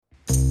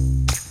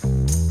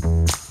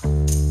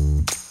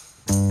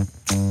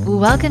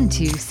Welcome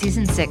to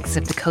Season 6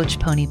 of the Coach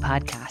Pony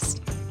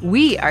Podcast.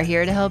 We are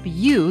here to help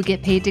you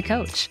get paid to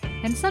coach,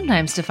 and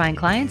sometimes to find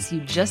clients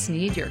you just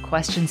need your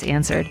questions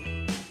answered.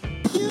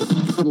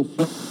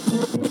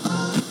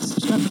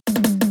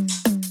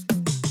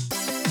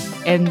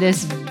 In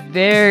this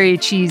very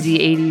cheesy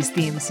 80s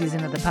themed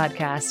season of the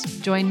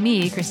podcast, join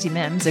me, Christy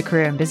Mims, a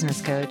career and business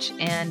coach,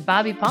 and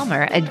Bobby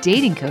Palmer, a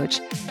dating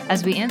coach,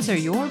 as we answer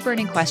your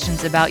burning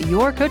questions about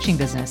your coaching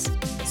business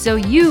so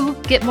you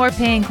get more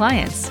paying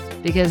clients.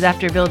 Because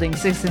after building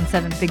 6- and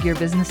 7-figure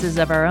businesses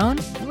of our own,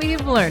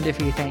 we've learned a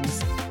few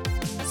things.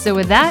 So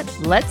with that,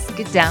 let's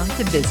get down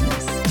to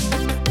business.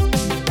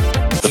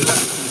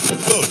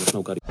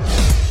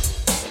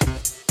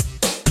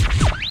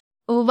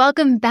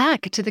 Welcome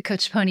back to the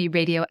Coach Pony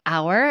Radio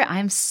Hour.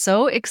 I'm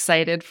so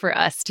excited for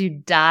us to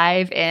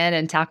dive in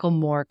and tackle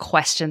more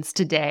questions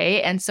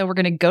today. And so we're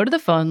going to go to the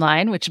phone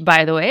line, which,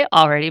 by the way,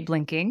 already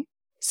blinking.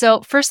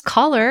 So first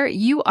caller,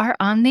 you are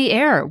on the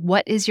air.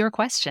 What is your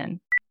question?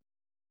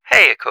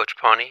 Hey, Coach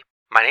Pony.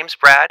 My name's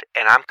Brad,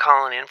 and I'm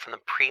calling in from the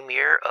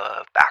premiere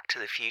of Back to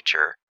the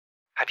Future.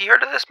 Have you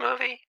heard of this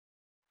movie?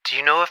 Do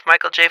you know if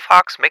Michael J.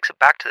 Fox makes it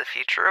back to the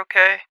future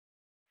okay?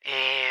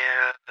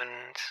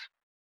 And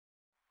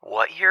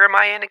what year am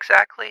I in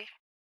exactly?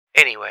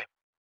 Anyway,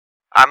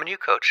 I'm a new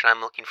coach, and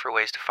I'm looking for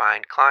ways to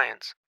find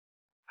clients.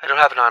 I don't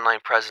have an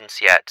online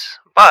presence yet,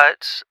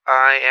 but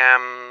I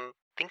am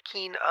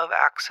thinking of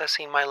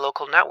accessing my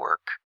local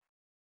network.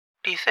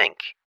 What do you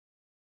think?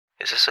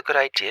 Is this a good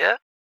idea?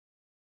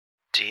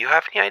 Do you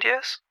have any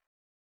ideas?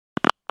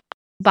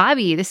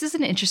 Bobby, this is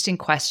an interesting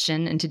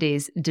question in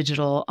today's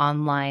digital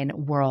online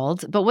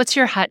world, but what's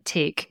your hot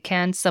take?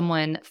 Can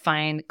someone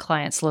find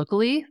clients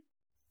locally?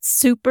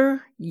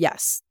 Super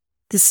yes.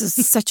 This is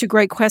such a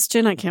great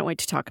question. I can't wait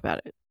to talk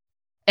about it.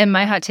 And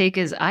my hot take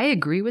is I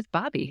agree with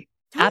Bobby.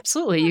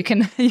 Absolutely. You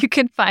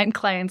can find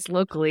clients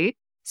locally.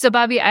 So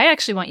Bobby, I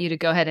actually want you to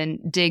go ahead and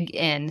dig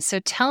in. So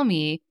tell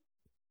me,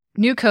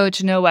 new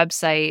coach, no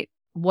website,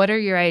 what are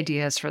your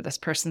ideas for this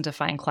person to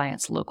find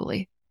clients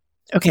locally?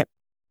 Okay.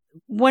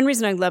 One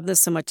reason I love this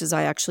so much is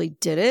I actually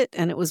did it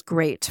and it was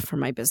great for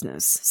my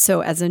business. So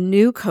as a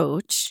new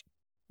coach,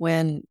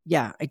 when,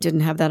 I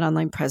didn't have that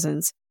online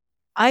presence,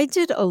 I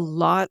did a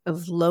lot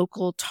of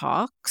local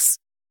talks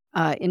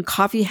in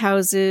coffee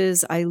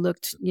houses. I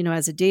looked,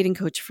 as a dating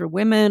coach for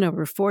women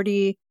over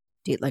 40,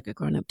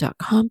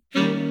 datelikeagrownup.com.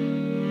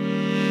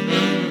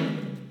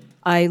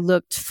 I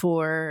looked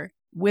for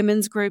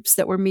women's groups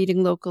that were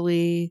meeting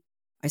locally.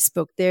 I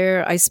spoke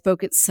there. I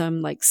spoke at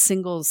some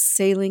singles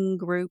sailing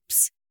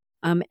groups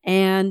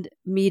and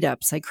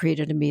meetups. I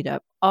created a meetup,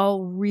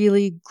 all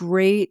really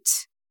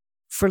great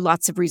for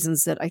lots of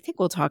reasons that I think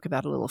we'll talk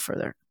about a little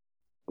further.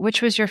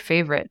 Which was your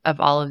favorite of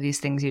all of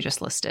these things you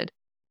just listed?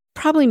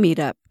 Probably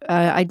meetup.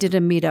 I did a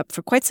meetup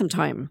for quite some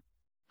time.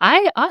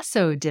 I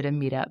also did a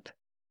meetup.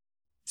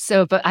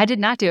 But I did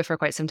not do it for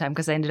quite some time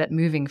because I ended up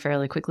moving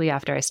fairly quickly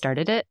after I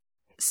started it.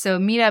 So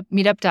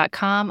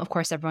meetup.com, of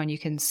course, everyone, you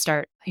can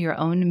start your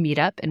own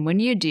meetup. And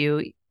when you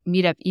do,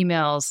 meetup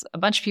emails a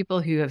bunch of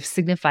people who have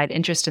signified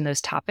interest in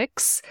those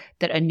topics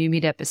that a new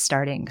meetup is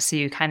starting. So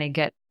you kind of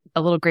get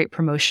a little great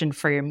promotion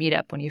for your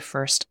meetup when you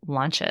first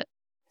launch it.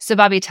 So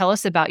Bobby, tell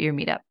us about your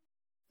meetup.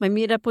 My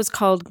meetup was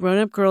called Grown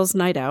Up Girls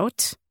Night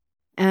Out.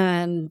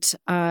 And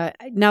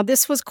now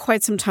this was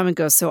quite some time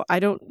ago, so I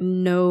don't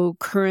know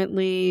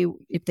currently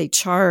if they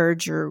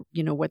charge or,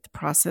 what the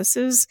process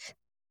is.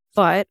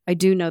 But I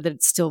do know that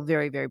it's still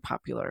very, very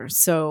popular.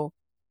 So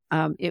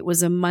it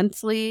was a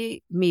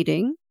monthly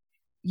meeting.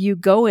 You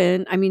go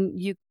in,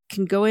 you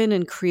can go in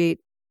and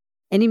create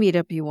any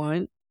meetup you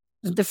want.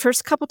 The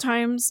first couple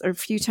times or a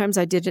few times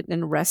I did it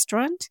in a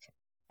restaurant.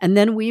 And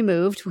then we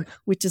moved,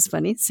 which is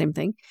funny, same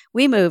thing.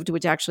 We moved,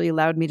 which actually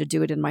allowed me to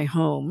do it in my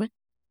home.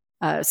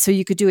 So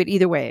you could do it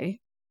either way.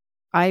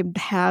 I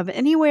have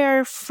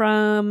anywhere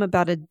from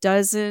about a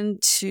dozen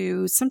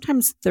to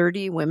sometimes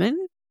 30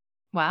 women.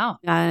 Wow.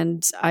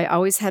 And I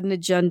always had an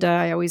agenda.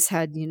 I always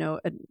had,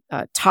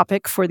 a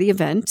topic for the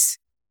event,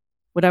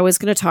 what I was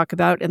going to talk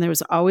about. And there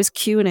was always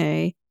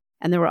Q&A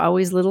and there were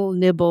always little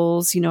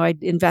nibbles.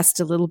 I'd invest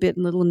a little bit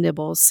in little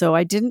nibbles. So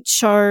I didn't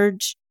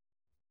charge.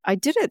 I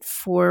did it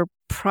for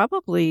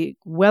probably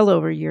well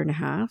over a year and a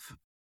half.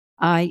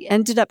 I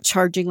ended up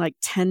charging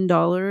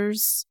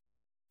 $10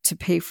 to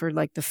pay for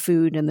the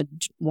food and the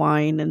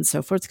wine and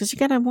so forth because you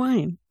got to have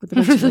wine with a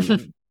bunch of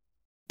women.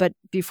 But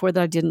before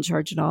that, I didn't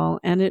charge at all.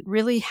 And it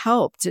really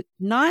helped.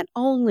 Not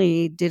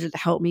only did it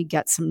help me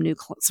get some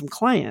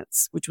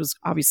clients, which was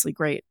obviously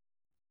great.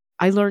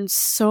 I learned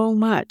so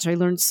much. I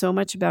learned so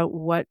much about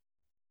what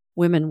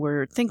women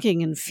were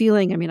thinking and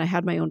feeling. I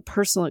had my own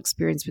personal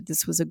experience, but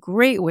this was a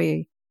great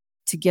way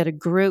to get a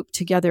group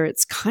together.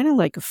 It's kind of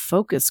like a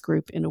focus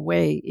group in a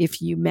way,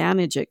 if you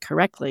manage it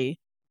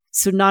correctly.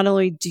 So not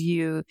only do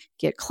you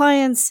get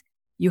clients,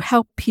 you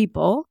help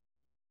people,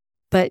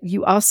 but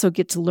you also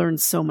get to learn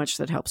so much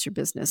that helps your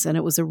business. And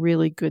it was a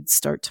really good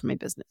start to my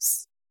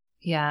business.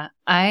 Yeah,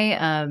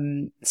 I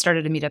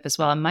started a meetup as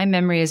well. And my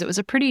memory is it was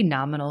a pretty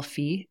nominal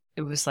fee.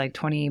 It was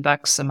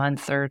 $20 a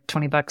month or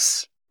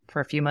 $20 for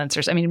a few months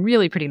or so. I mean,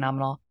 really pretty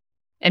nominal.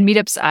 And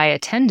meetups I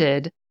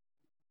attended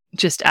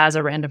just as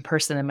a random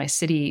person in my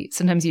city,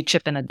 sometimes you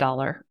chip in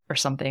 $1 or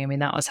something. I mean,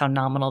 that was how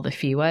nominal the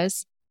fee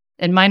was.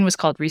 And mine was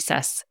called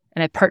Recess.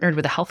 And I partnered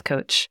with a health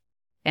coach.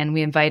 And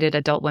we invited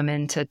adult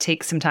women to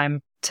take some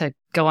time to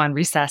go on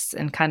recess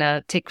and kind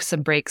of take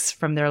some breaks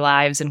from their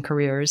lives and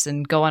careers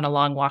and go on a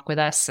long walk with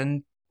us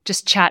and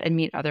just chat and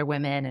meet other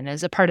women. And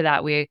as a part of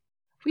that, we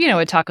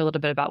would talk a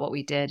little bit about what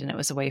we did. And it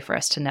was a way for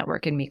us to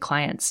network and meet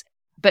clients.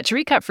 But to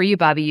recap for you,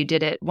 Bobby, you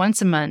did it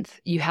once a month.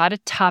 You had a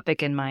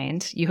topic in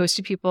mind. You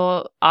hosted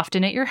people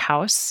often at your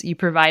house. You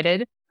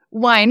provided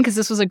wine because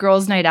this was a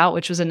girls' night out,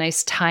 which was a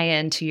nice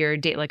tie-in to your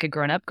Date Like a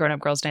Grown-Up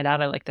girls' night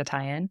out. I like the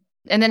tie-in.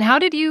 And then how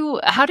did you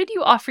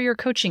offer your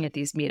coaching at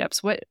these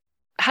meetups?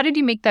 How did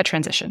you make that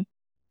transition?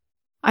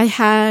 I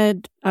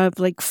had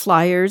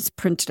flyers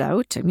printed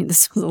out. I mean,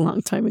 this was a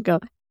long time ago.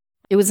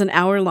 It was an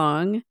hour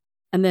long.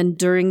 And then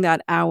during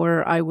that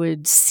hour, I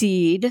would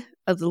seed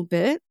a little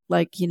bit,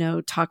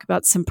 talk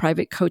about some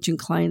private coaching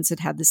clients that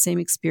had the same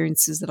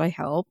experiences that I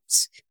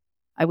helped.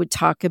 I would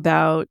talk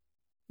about,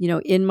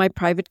 in my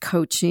private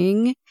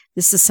coaching,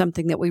 this is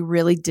something that we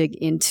really dig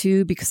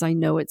into because I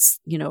know it's,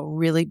 a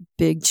really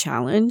big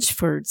challenge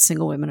for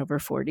single women over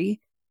 40.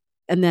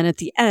 And then at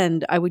the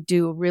end, I would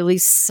do a really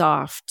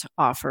soft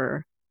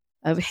offer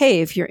of,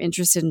 hey, if you're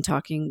interested in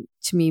talking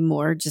to me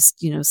more, just,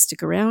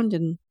 stick around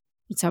and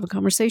let's have a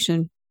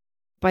conversation.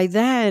 By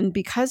then,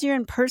 because you're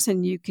in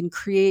person, you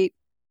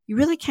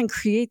really can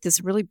create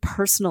this really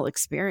personal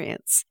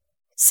experience.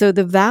 So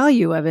the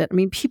value of it, I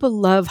mean, people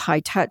love high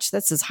touch.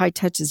 That's as high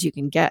touch as you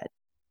can get.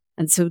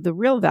 And so the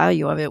real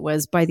value of it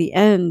was by the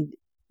end,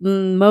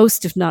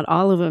 most, if not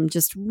all of them,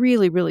 just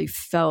really, really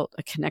felt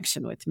a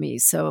connection with me.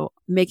 So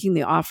making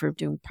the offer of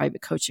doing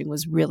private coaching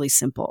was really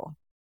simple.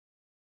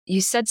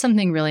 You said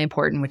something really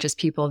important, which is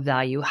people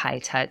value high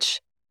touch.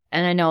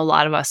 And I know a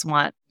lot of us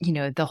want,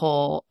 the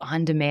whole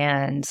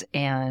on-demand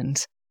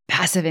and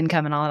passive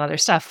income and all that other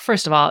stuff.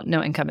 First of all,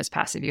 no income is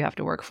passive. You have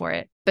to work for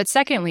it. But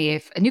secondly,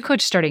 if a new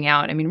coach starting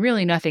out, I mean,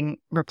 really nothing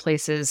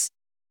replaces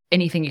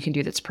anything you can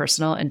do that's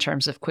personal in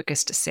terms of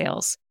quickest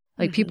sales.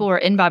 People were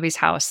in Bobby's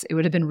house. It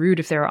would have been rude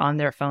if they were on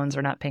their phones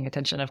or not paying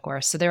attention, of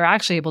course. So they were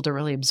actually able to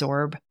really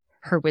absorb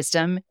her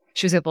wisdom.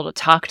 She was able to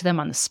talk to them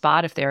on the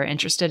spot if they were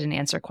interested and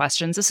answer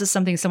questions. This is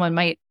something someone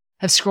might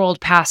have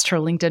scrolled past her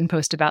LinkedIn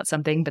post about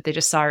something, but they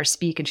just saw her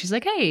speak and she's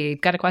like, hey,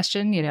 got a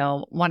question,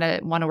 want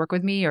to work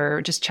with me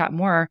or just chat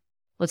more?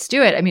 Let's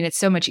do it. I mean, it's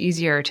so much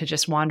easier to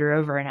just wander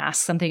over and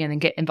ask something and then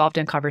get involved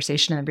in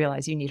conversation and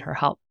realize you need her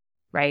help,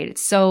 right?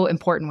 It's so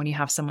important when you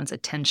have someone's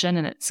attention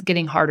and it's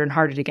getting harder and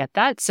harder to get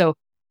that. So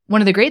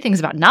one of the great things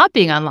about not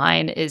being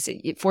online is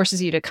it forces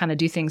you to kind of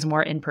do things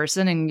more in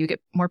person and you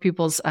get more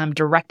people's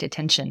direct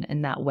attention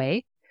in that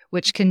way,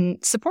 which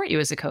can support you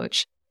as a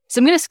coach. So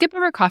I'm going to skip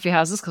over coffee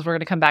houses because we're going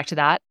to come back to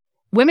that.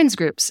 Women's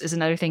groups is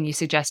another thing you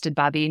suggested,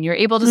 Bobby, and you're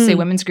able to say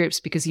women's groups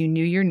because you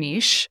knew your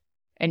niche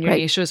and your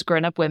niche was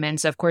grown-up women.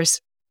 So of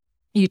course,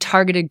 you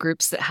targeted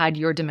groups that had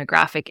your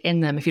demographic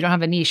in them. If you don't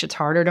have a niche, it's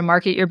harder to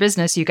market your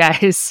business, you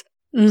guys.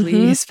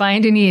 Please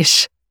find a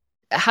niche.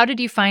 How did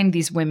you find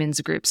these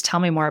women's groups? Tell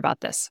me more about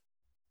this.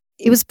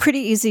 It was pretty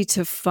easy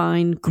to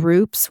find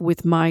groups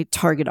with my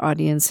target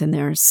audience in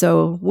there.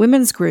 So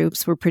women's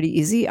groups were pretty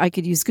easy. I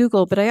could use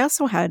Google, but I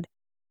also had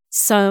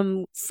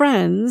some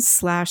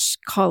friends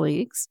 /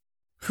 colleagues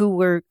who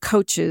were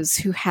coaches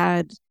who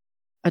had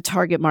a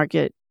target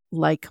market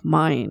like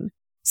mine.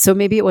 So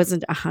maybe it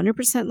wasn't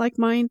 100% like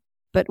mine,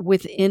 but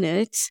within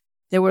it,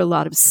 there were a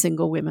lot of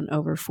single women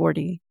over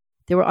 40.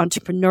 There were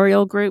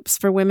entrepreneurial groups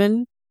for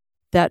women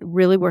that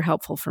really were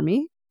helpful for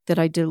me, that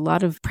I did a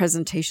lot of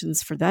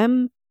presentations for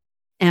them,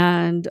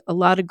 and a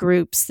lot of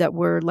groups that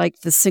were like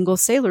the single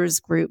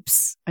sailors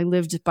groups. I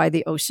lived by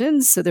the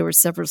ocean, so there were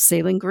several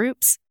sailing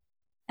groups.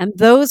 And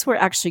those were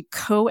actually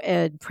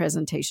co-ed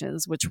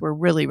presentations, which were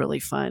really, really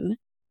fun.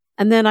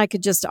 And then I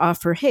could just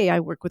offer, hey, I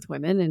work with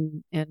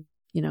women and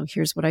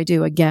here's what I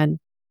do. Again,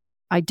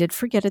 I did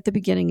forget at the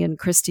beginning, and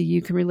Christy,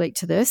 you can relate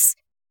to this.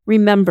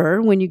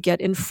 Remember, when you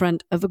get in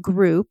front of a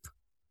group,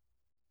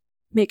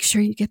 make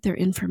sure you get their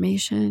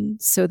information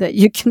so that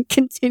you can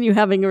continue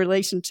having a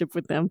relationship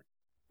with them,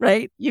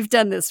 right? You've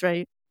done this,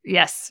 right?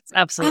 Yes,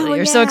 absolutely.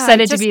 You're so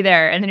excited to be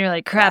there. And then you're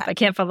like, crap, I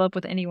can't follow up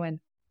with anyone.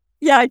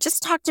 Yeah, I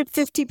just talked to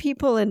 50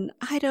 people and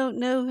I don't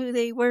know who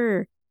they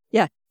were.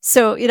 Yeah.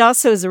 So it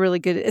also is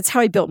it's how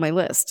I built my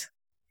list,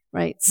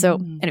 right? So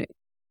anyway,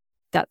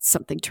 that's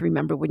something to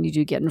remember when you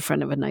do get in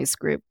front of a nice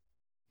group.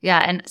 Yeah.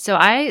 And so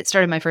I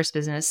started my first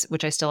business,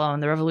 which I still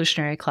own, the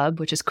Revolutionary Club,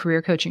 which is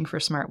career coaching for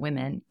smart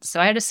women. So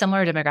I had a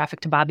similar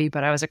demographic to Bobby,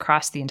 but I was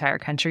across the entire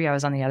country. I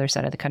was on the other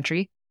side of the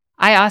country.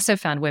 I also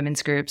found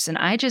women's groups, and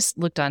I just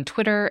looked on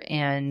Twitter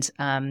and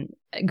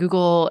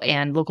Google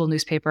and local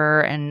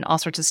newspaper and all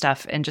sorts of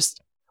stuff, and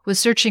just was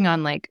searching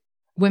on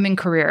women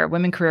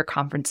career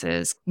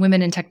conferences,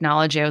 women in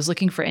technology. I was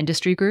looking for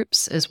industry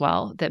groups as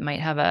well that might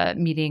have a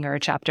meeting or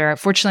a chapter.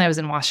 Fortunately, I was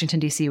in Washington,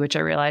 D.C., which I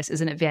realize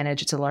is an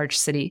advantage. It's a large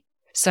city.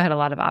 So I had a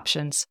lot of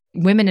options.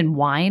 Women in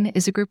Wine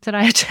is a group that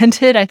I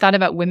attended. I thought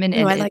about women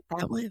in I like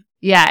that one.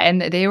 Yeah,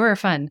 and they were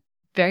fun,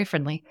 very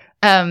friendly.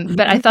 But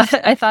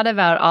I thought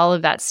about all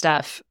of that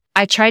stuff.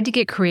 I tried to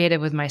get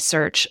creative with my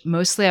search.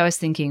 Mostly I was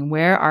thinking,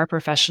 where are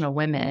professional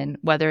women,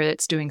 whether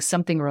it's doing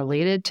something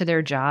related to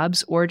their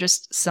jobs or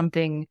just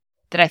something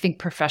that I think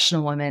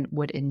professional women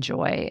would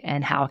enjoy,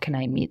 and how can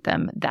I meet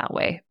them that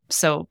way?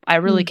 So I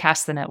really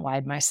cast the net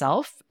wide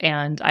myself,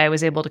 and I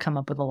was able to come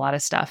up with a lot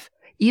of stuff.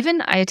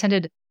 I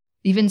attended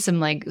some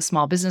like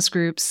small business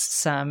groups,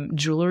 some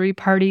jewelry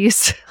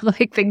parties,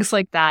 like things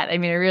like that. I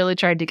mean, I really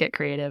tried to get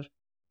creative.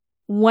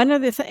 One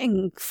other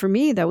thing for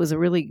me that was a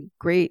really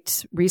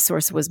great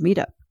resource was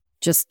Meetup,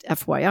 just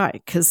FYI,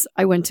 because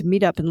I went to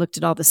Meetup and looked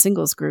at all the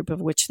singles group,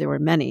 of which there were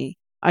many.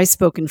 I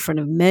spoke in front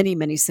of many,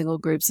 many single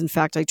groups. In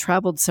fact, I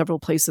traveled several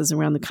places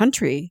around the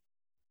country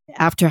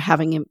after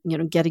having,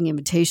 getting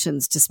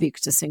invitations to speak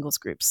to singles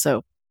groups.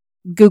 So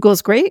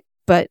Google's great,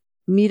 but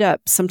Meetup,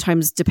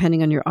 sometimes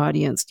depending on your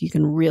audience, you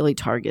can really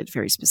target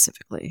very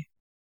specifically.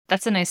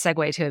 That's a nice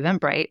segue to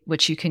Eventbrite,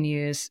 which you can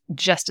use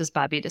just as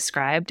Bobby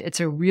described. It's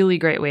a really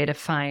great way to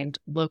find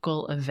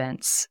local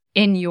events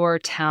in your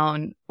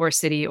town or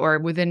city or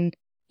within,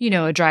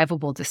 a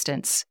drivable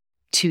distance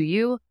to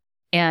you.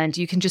 And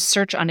you can just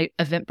search on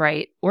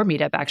Eventbrite or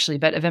Meetup, actually,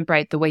 but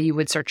Eventbrite the way you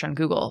would search on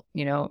Google,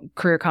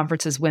 career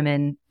conferences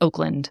women,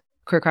 Oakland,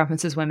 career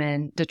conferences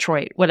women,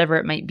 Detroit, whatever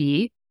it might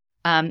be.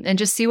 And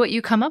just see what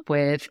you come up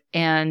with.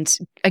 And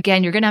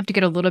again, you're going to have to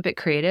get a little bit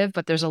creative,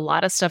 but there's a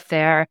lot of stuff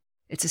there.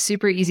 It's a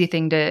super easy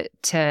thing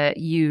to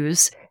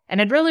use. And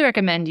I'd really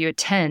recommend you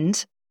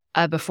attend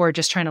before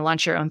just trying to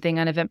launch your own thing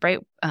on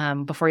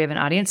Eventbrite before you have an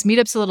audience.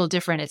 Meetup's a little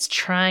different. It's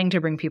trying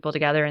to bring people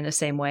together in the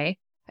same way.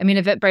 I mean,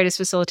 Eventbrite is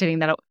facilitating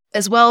that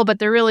as well, but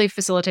they're really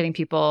facilitating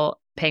people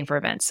paying for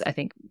events, I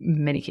think,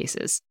 in many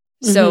cases.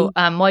 So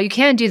while you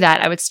can do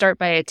that, I would start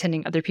by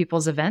attending other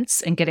people's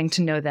events and getting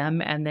to know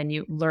them. And then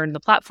you learn the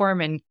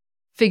platform and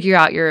figure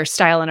out your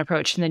style and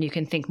approach. And then you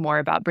can think more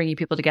about bringing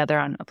people together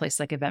on a place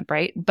like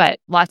Eventbrite. But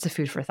lots of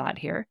food for thought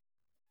here.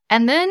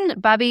 And then,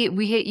 Bobby,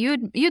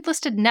 you'd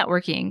listed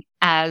networking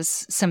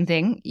as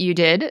something you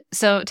did.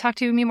 So talk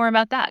to me more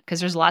about that, because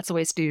there's lots of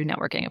ways to do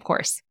networking, of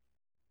course.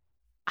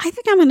 I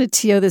think I'm going to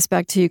TO this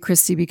back to you,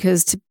 Christy,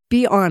 because to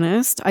be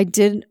honest, I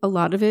did a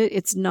lot of it.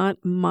 It's not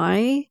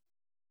my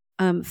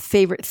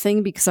favorite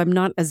thing because I'm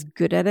not as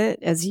good at it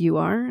as you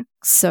are.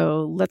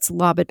 So let's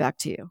lob it back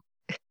to you.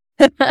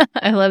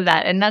 I love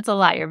that. And that's a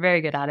lot. You're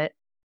very good at it.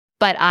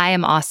 But I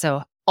am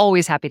also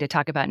always happy to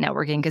talk about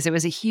networking because it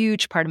was a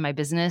huge part of my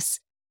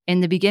business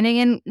in the beginning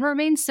and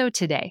remains so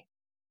today.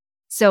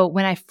 So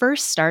when I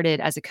first started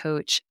as a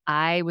coach,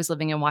 I was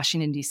living in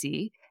Washington,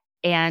 D.C.,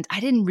 and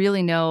I didn't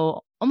really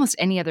know almost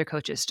any other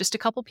coaches, just a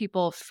couple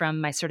people from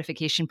my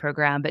certification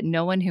program, but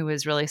no one who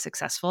was really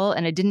successful.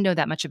 And I didn't know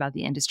that much about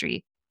the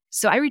industry.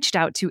 So I reached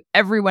out to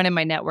everyone in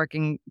my network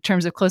in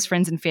terms of close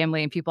friends and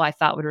family and people I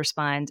thought would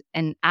respond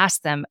and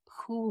asked them,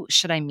 who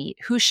should I meet?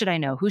 Who should I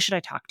know? Who should I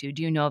talk to?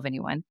 Do you know of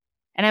anyone?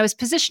 And I was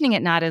positioning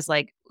it not as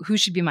like, who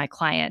should be my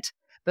client,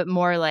 but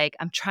more like,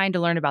 I'm trying to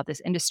learn about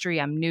this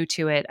industry. I'm new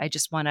to it. I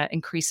just want to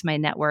increase my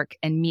network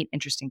and meet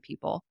interesting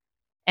people.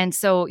 And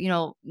so,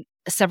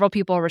 several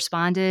people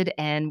responded.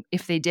 And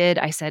if they did,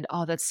 I said,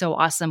 oh, that's so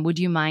awesome. Would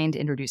you mind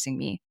introducing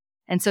me?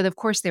 And so, of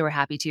course, they were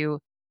happy to.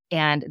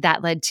 And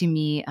that led to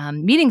me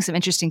meeting some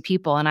interesting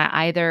people. And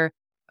I either,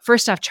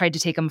 first off, tried to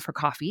take them for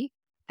coffee.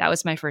 That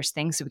was my first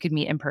thing, so we could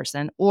meet in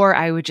person. Or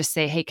I would just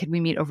say, hey, could we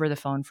meet over the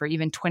phone for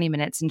even 20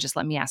 minutes and just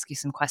let me ask you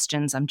some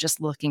questions? I'm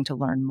just looking to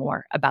learn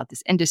more about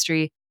this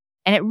industry.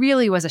 And it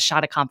really was a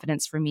shot of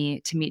confidence for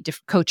me to meet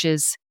different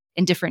coaches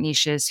in different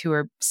niches who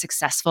are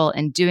successful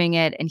in doing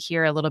it and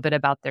hear a little bit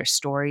about their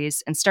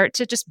stories and start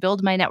to just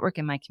build my network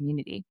in my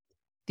community.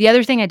 The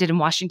other thing I did in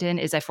Washington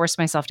is I forced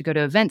myself to go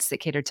to events that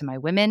catered to my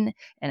women.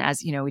 And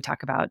as you know, we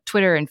talk about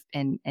Twitter and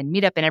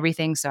Meetup and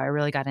everything. So I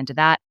really got into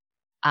that,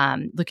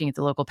 looking at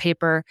the local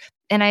paper.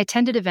 And I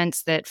attended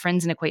events that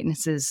friends and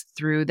acquaintances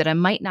threw that I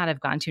might not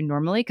have gone to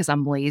normally because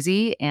I'm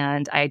lazy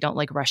and I don't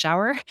like rush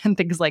hour and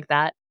things like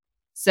that.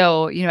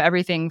 So,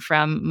 everything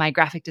from my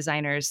graphic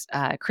designer's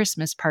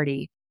Christmas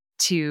party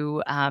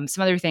to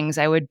some other things,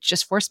 I would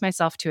just force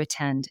myself to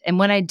attend. And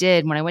when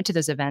I went to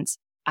those events,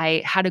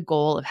 I had a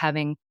goal of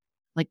having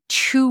like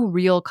 2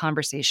 real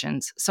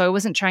conversations. So I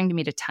wasn't trying to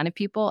meet a ton of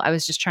people. I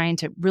was just trying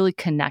to really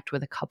connect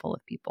with a couple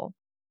of people.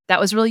 That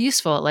was really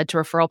useful. It led to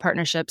referral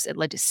partnerships. It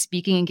led to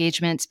speaking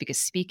engagements because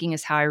speaking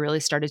is how I really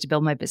started to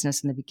build my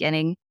business in the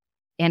beginning.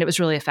 And it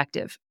was really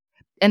effective.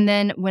 And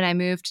then when I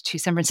moved to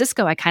San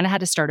Francisco, I kind of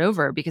had to start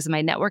over because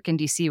my network in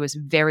DC was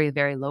very,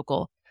 very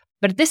local.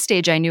 But at this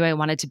stage, I knew I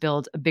wanted to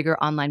build a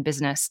bigger online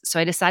business. So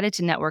I decided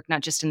to network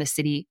not just in the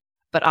city,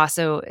 but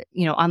also,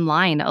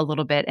 online a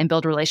little bit and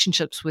build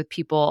relationships with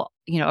people,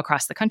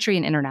 across the country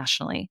and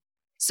internationally.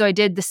 So I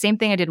did the same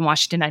thing I did in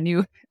Washington.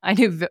 I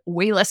knew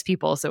way less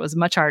people, so it was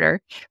much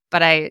harder.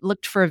 But I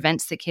looked for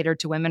events that catered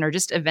to women or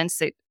just events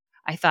that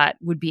I thought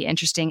would be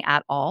interesting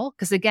at all.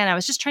 Because again, I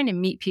was just trying to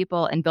meet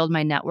people and build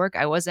my network.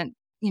 I wasn't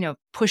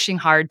pushing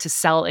hard to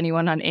sell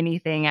anyone on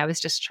anything. I was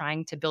just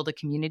trying to build a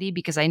community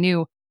because I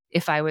knew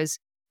if I was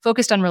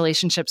focused on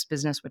relationships,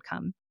 business would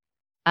come.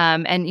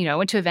 And I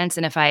went to events,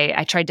 and if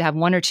I tried to have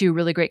one or two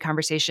really great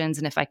conversations,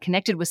 and if I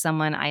connected with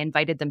someone, I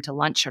invited them to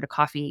lunch or to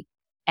coffee.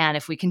 And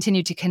if we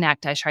continued to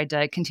connect, I tried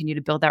to continue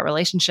to build that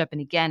relationship.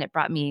 And again, it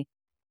brought me,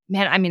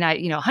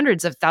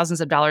 hundreds of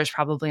thousands of dollars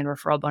probably in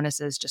referral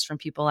bonuses just from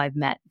people I've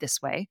met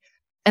this way.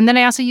 And then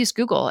I also used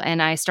Google,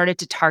 and I started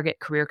to target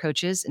career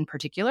coaches in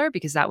particular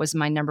because that was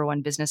my number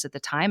one business at the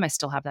time. I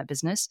still have that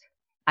business.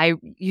 I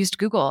used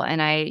Google,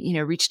 and I,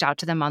 reached out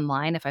to them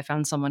online if I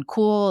found someone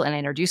cool, and I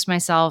introduced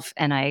myself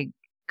and I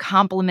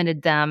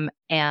complimented them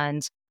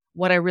and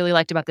what I really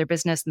liked about their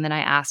business. And then I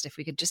asked if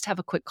we could just have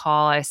a quick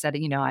call. I said,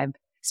 I'm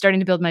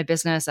starting to build my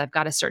business. I've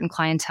got a certain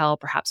clientele.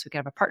 Perhaps we could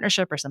have a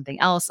partnership or something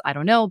else. I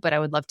don't know, but I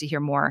would love to hear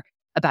more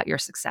about your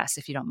success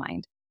if you don't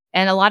mind.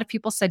 And a lot of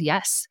people said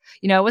yes.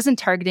 I wasn't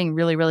targeting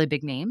really, really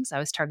big names. I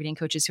was targeting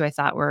coaches who I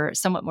thought were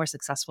somewhat more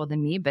successful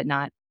than me, but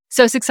not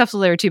so successful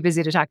they were too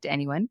busy to talk to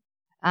anyone.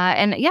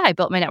 I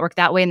built my network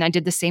that way. And I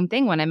did the same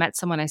thing when I met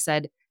someone. I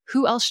said,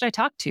 who else should I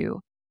talk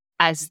to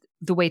as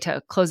the way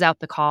to close out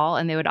the call?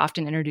 And they would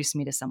often introduce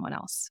me to someone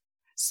else.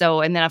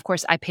 So, and then of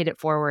course I paid it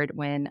forward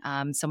when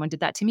someone did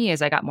that to me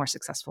as I got more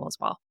successful as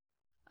well.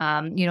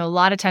 A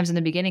lot of times in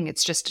the beginning,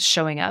 it's just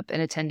showing up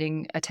and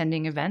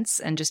attending events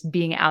and just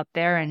being out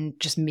there and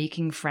just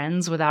making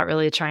friends without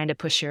really trying to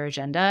push your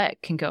agenda. It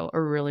can go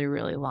a really,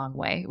 really long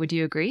way. Would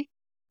you agree?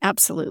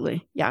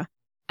 Absolutely. Yeah.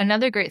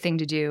 Another great thing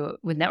to do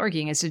with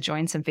networking is to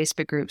join some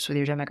Facebook groups with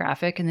your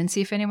demographic and then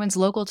see if anyone's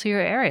local to your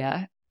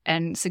area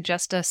and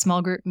suggest a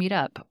small group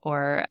meetup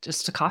or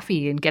just a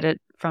coffee and get it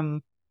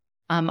from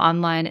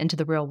online into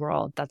the real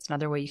world. That's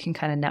another way you can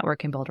kind of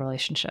network and build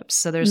relationships.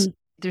 So there's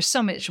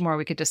so much more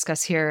we could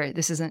discuss here.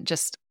 This isn't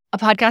just a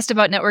podcast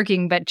about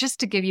networking, but just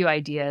to give you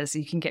ideas,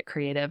 you can get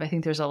creative. I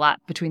think there's a lot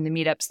between the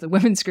meetups, the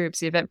women's groups,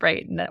 the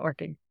Eventbrite, and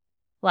networking.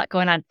 A lot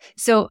going on.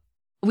 So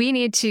we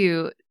need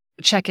to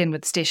check in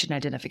with station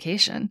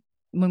identification.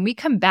 When we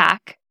come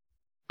back,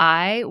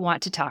 I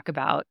want to talk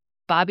about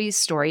Bobby's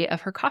story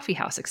of her coffee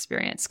house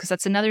experience, because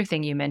that's another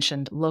thing you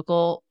mentioned,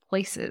 local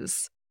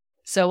places.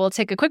 So we'll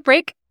take a quick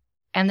break,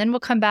 and then we'll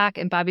come back,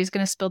 and Bobby's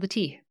going to spill the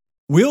tea.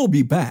 We'll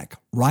be back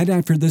right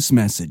after this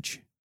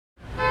message.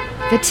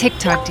 The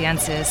TikTok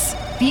dances,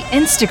 the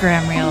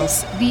Instagram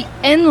reels, the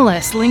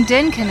endless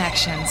LinkedIn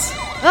connections.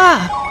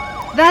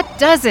 That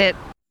does it.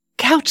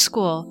 Couch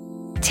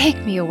School,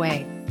 take me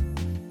away.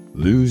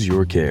 Lose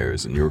your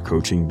cares in your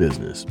coaching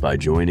business by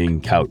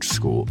joining Couch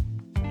School.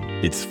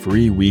 It's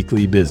free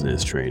weekly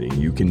business training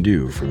you can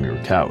do from your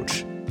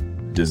couch,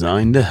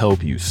 designed to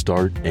help you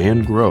start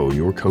and grow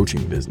your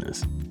coaching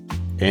business.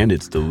 And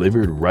it's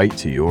delivered right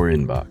to your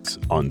inbox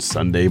on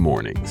Sunday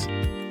mornings.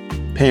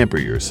 Pamper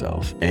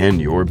yourself and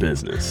your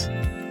business.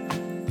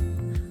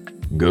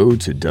 Go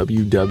to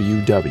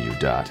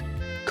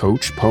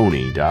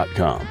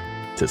www.coachpony.com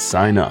to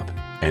sign up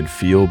and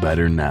feel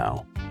better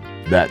now.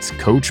 That's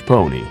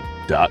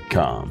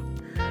coachpony.com.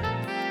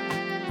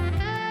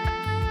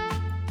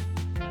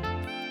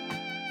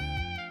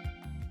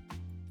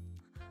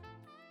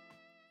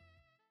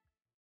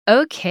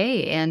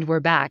 Okay, and we're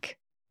back.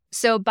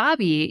 So,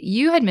 Bobby,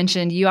 you had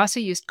mentioned you also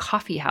used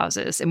coffee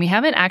houses, and we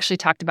haven't actually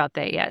talked about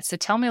that yet. So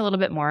tell me a little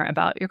bit more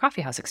about your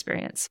coffee house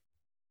experience.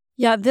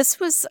 Yeah, this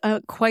was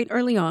quite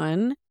early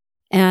on,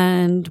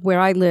 and where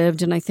I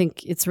lived, and I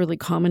think it's really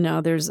common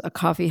now, there's a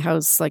coffee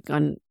house like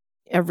on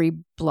every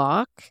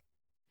block.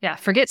 Yeah,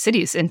 forget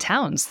cities. In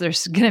towns,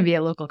 there's going to be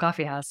a local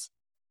coffee house.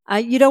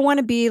 You don't want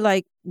to be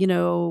like,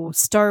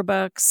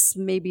 Starbucks,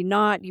 maybe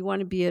not. You want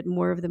to be at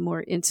more of the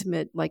more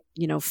intimate, like,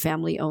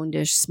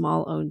 family-owned-ish,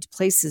 small-owned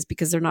places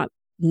because they're not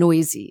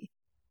noisy.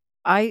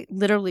 I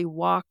literally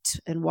walked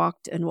and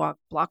walked and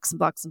walked blocks and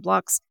blocks and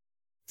blocks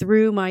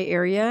through my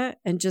area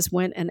and just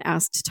went and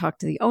asked to talk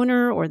to the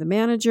owner or the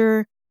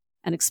manager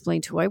and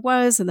explained who I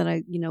was. And then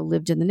I,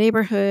 lived in the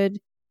neighborhood,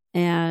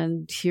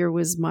 and here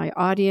was my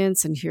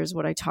audience, and here's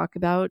what I talk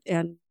about.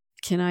 And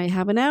can I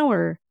have an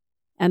hour?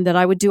 And that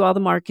I would do all the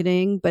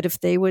marketing, but if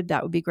they would,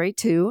 that would be great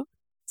too.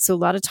 So a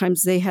lot of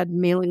times they had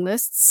mailing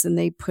lists and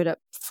they put up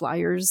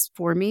flyers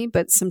for me,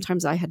 but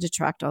sometimes I had to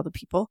attract all the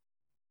people.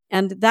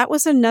 And that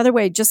was another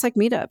way, just like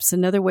meetups,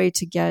 another way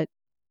to get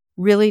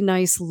really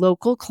nice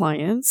local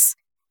clients.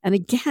 And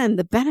again,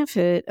 the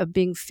benefit of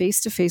being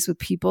face-to-face with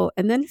people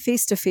and then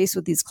face-to-face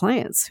with these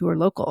clients who are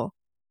local.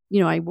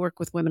 I work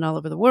with women all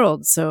over the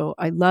world, so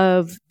I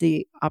love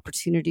the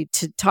opportunity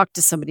to talk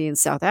to somebody in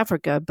South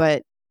Africa.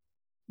 But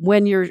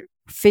when you're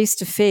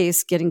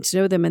face-to-face, getting to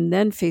know them, and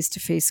then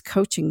face-to-face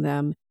coaching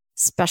them,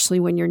 especially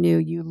when you're new,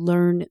 you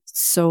learn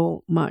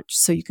so much.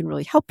 So you can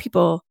really help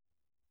people.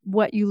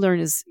 What you learn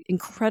is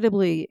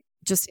incredibly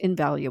just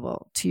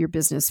invaluable to your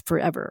business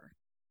forever.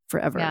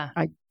 Yeah.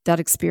 That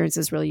experience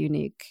is really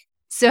unique.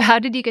 So how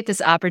did you get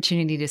this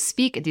opportunity to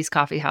speak at these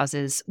coffee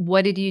houses?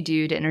 What did you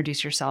do to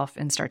introduce yourself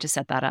and start to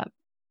set that up?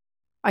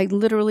 I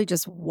literally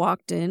just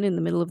walked in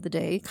the middle of the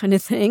day kind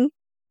of thing,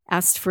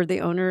 asked for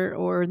the owner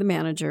or the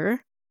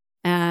manager.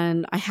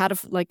 And I had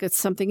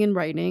something in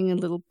writing, a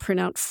little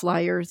printout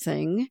flyer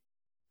thing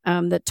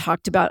that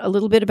talked about a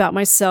little bit about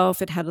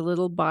myself. It had a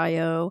little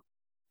bio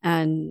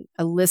and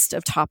a list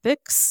of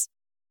topics.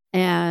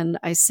 And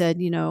I said,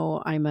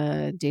 I'm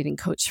a dating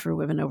coach for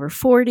women over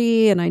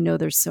 40. And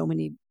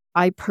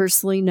I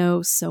personally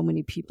know so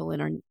many people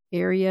in our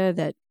area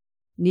that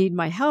need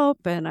my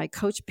help. And I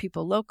coach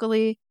people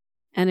locally.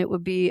 And it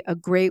would be a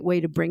great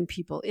way to bring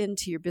people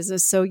into your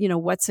business. So,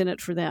 what's in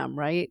it for them,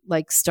 right?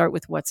 Like start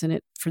with what's in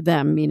it for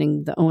them,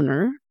 meaning the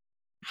owner.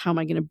 How am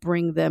I going to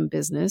bring them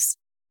business?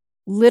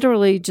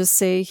 Literally just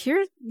say,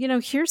 here's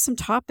some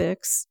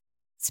topics.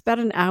 It's about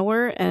an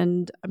hour.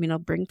 And I'll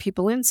bring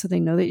people in so they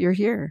know that you're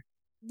here.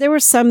 There were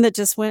some that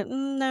just went,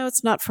 no,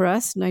 it's not for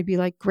us. And I'd be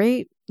like,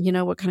 great.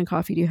 What kind of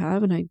coffee do you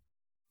have? And I'd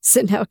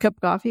sit and have a cup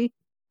of coffee,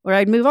 or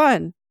I'd move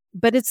on.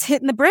 But it's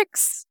hitting the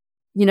bricks.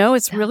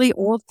 It's really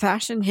old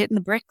fashioned, hitting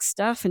the bricks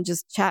stuff and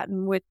just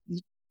chatting with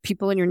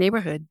people in your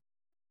neighborhood.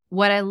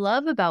 What I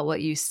love about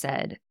what you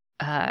said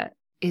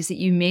is that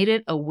you made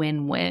it a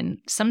win-win.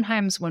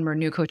 Sometimes when we're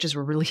new coaches,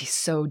 we're really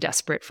so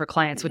desperate for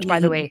clients, which,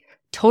 by the way,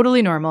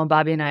 totally normal.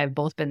 Bobby and I have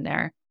both been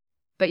there.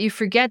 But you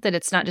forget that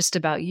it's not just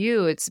about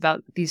you. It's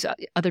about these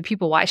other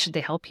people. Why should they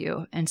help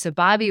you? And so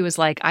Bobby was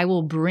like, I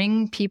will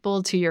bring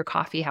people to your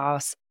coffee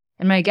house.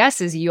 And my guess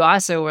is you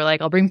also were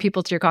like, I'll bring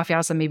people to your coffee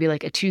house on maybe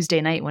like a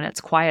Tuesday night when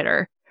it's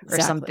quieter or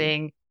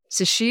something.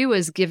 So she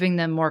was giving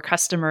them more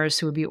customers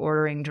who would be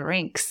ordering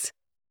drinks.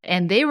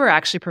 And they were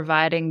actually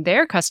providing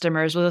their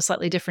customers with a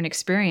slightly different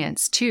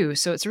experience too.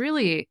 So it's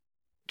really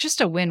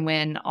just a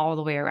win-win all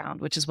the way around,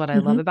 which is what I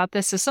love about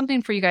this. So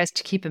something for you guys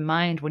to keep in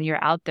mind when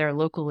you're out there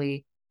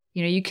locally.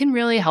 You can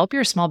really help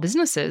your small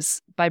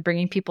businesses by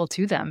bringing people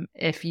to them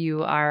if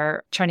you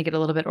are trying to get a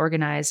little bit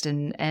organized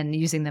and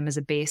using them as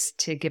a base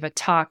to give a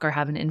talk or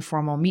have an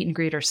informal meet and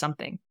greet or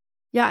something.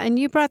 Yeah. And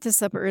you brought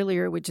this up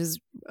earlier, which is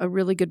a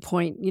really good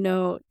point.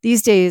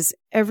 These days,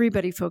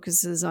 everybody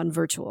focuses on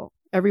virtual.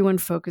 Everyone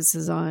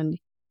focuses on,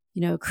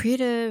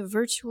 creative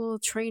virtual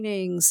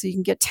training so you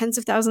can get tens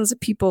of thousands of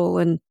people.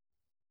 And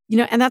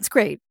that's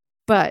great.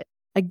 But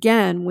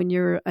again, when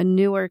you're a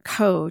newer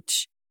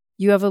coach,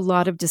 you have a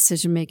lot of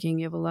decision making.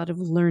 You have a lot of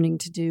learning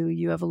to do.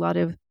 You have a lot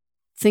of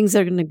things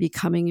that are going to be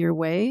coming your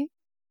way.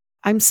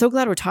 I'm so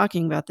glad we're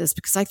talking about this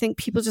because I think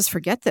people just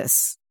forget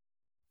that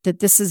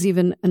this is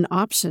even an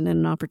option and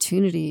an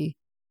opportunity.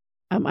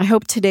 I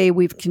hope today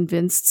we've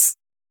convinced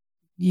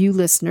you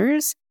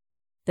listeners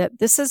that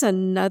this is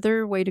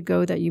another way to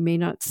go that you may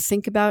not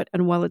think about.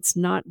 And while it's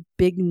not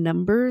big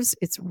numbers,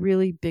 it's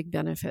really big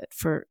benefit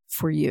for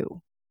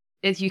you.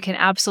 You can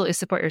absolutely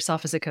support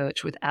yourself as a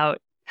coach without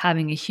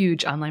having a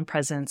huge online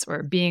presence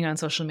or being on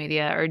social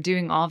media or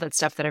doing all that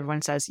stuff that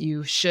everyone says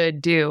you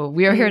should do.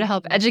 We are here to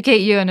help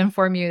educate you and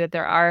inform you that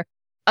there are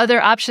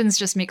other options.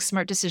 Just make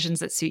smart decisions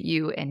that suit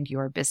you and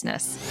your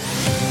business.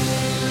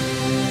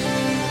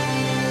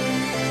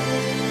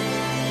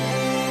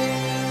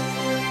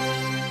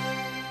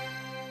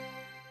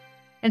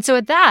 And so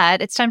with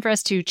that, it's time for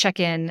us to check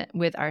in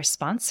with our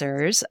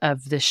sponsors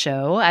of the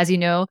show. As you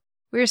know,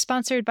 we are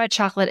sponsored by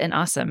Chocolate and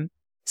Awesome.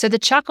 So the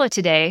chocolate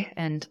today,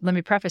 and let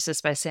me preface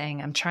this by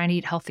saying I'm trying to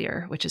eat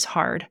healthier, which is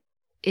hard,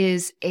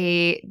 is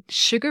a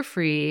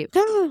sugar-free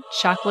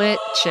chocolate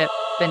chip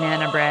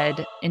banana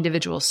bread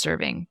individual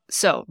serving.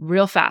 So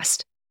real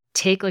fast,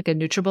 take like a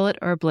NutriBullet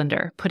or a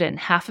blender, put in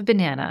half a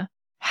banana,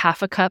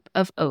 half a cup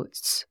of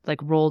oats, like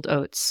rolled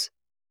oats,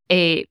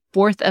 a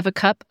fourth of a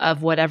cup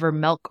of whatever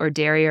milk or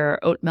dairy or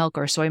oat milk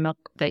or soy milk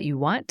that you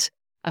want,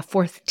 a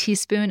fourth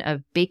teaspoon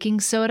of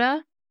baking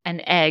soda, an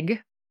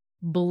egg,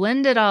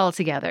 blend it all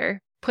together.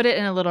 Put it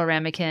in a little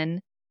ramekin,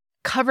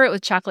 cover it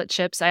with chocolate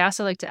chips. I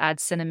also like to add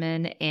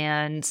cinnamon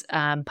and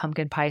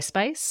pumpkin pie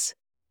spice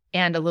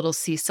and a little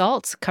sea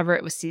salt. Cover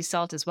it with sea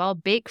salt as well.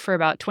 Bake for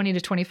about 20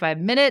 to 25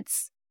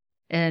 minutes.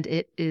 And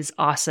it is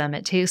awesome.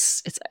 It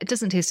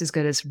doesn't taste as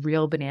good as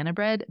real banana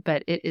bread,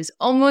 but it is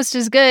almost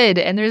as good.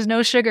 And there's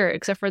no sugar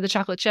except for the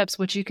chocolate chips,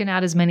 which you can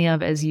add as many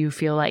of as you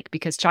feel like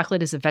because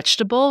chocolate is a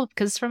vegetable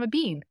because it's from a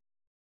bean.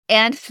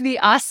 And the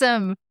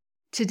awesome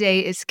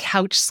today is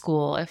Couch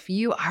School. If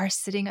you are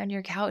sitting on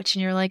your couch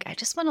and you're like, I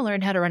just want to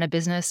learn how to run a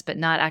business, but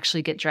not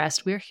actually get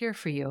dressed, we're here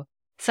for you.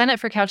 Sign up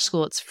for Couch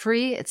School. It's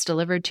free. It's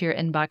delivered to your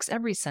inbox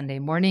every Sunday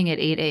morning at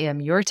 8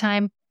 a.m. your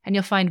time. And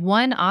you'll find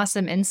one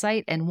awesome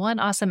insight and one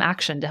awesome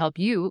action to help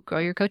you grow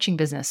your coaching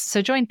business.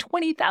 So join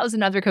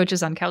 20,000 other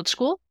coaches on Couch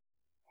School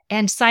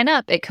and sign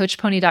up at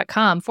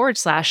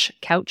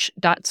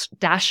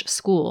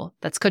coachpony.com/couch-school.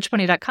 That's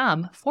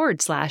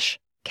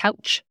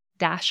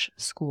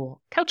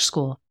coachpony.com/couch-school. Couch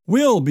School.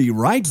 We'll be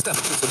right back.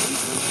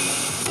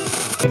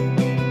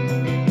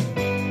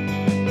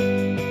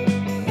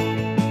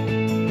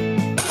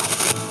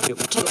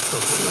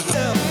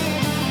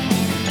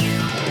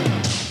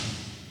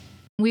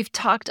 We've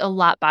talked a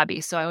lot,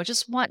 Bobby, so I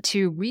just want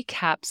to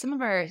recap some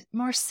of our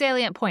more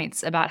salient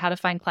points about how to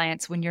find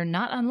clients when you're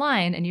not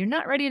online and you're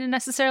not ready to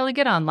necessarily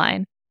get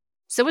online.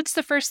 So what's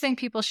the first thing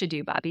people should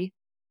do, Bobby?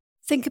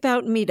 Think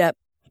about Meetup.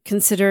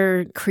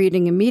 Consider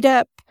creating a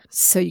meetup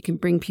so you can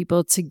bring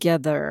people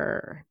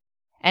together.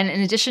 And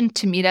in addition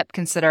to Meetup,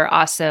 consider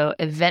also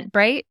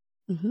Eventbrite,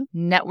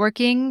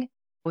 networking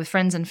with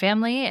friends and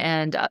family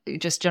and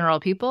just general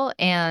people,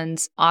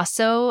 and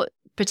also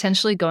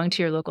potentially going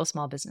to your local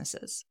small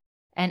businesses.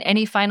 And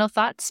any final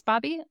thoughts,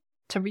 Bobbi,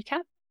 to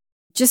recap?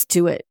 Just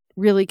do it.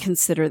 Really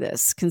consider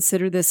this.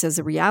 Consider this as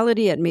a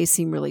reality. It may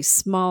seem really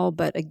small,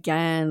 but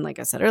again, like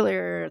I said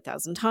earlier,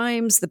 1,000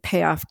 times, the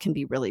payoff can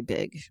be really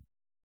big.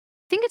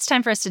 I think it's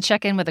time for us to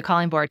check in with the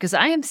calling board because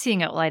I am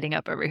seeing it lighting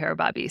up over here,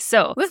 Bobbi.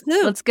 So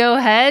Woo-hoo. Let's go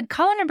ahead.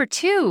 Caller number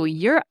 2,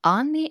 you're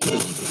on the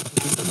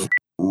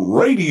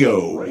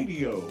Radio.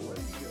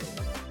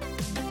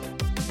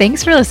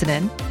 Thanks for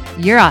listening.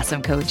 You're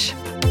awesome, Coach.